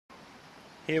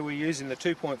Here we're using the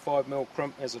 2.5mm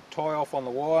crimp as a tie-off on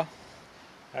the wire.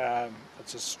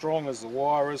 It's as strong as the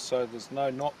wire is, so there's no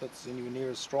knot that's anywhere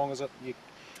near as strong as it. You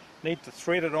need to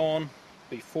thread it on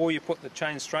before you put the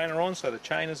chain strainer on, so the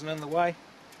chain isn't in the way.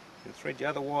 You thread the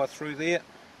other wire through there.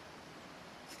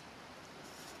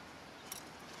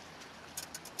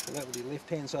 Do that with your left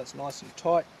hand so it's nice and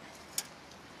tight.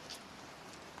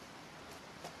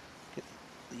 Get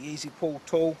the EzePull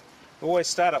tool. Always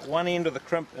start at one end of the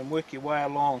crimp and work your way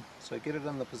along. So get it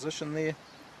in the position there,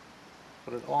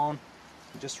 put it on,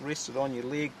 and just rest it on your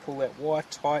leg, pull that wire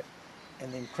tight,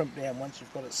 and then crimp down once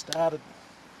you've got it started.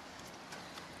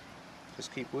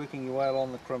 Just keep working your way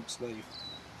along the crimp sleeve.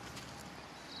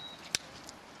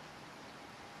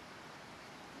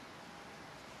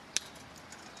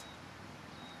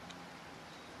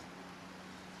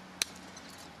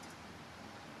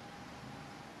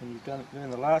 When you've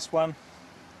done the last one,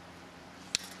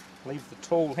 leave the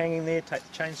tool hanging there, take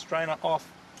the chain strainer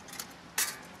off,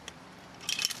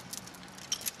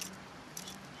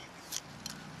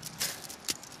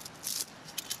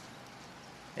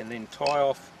 and then tie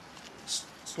off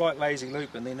slight lazy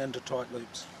loop and then into tight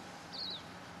loops.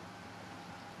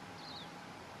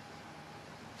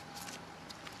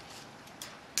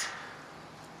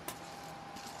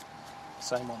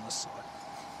 Same on this side.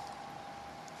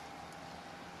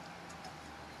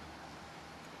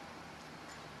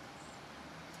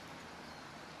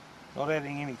 Not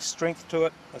adding any strength to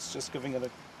it, it's just giving it a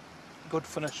good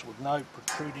finish with no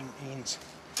protruding ends.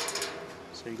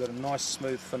 So you've got a nice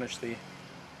smooth finish there.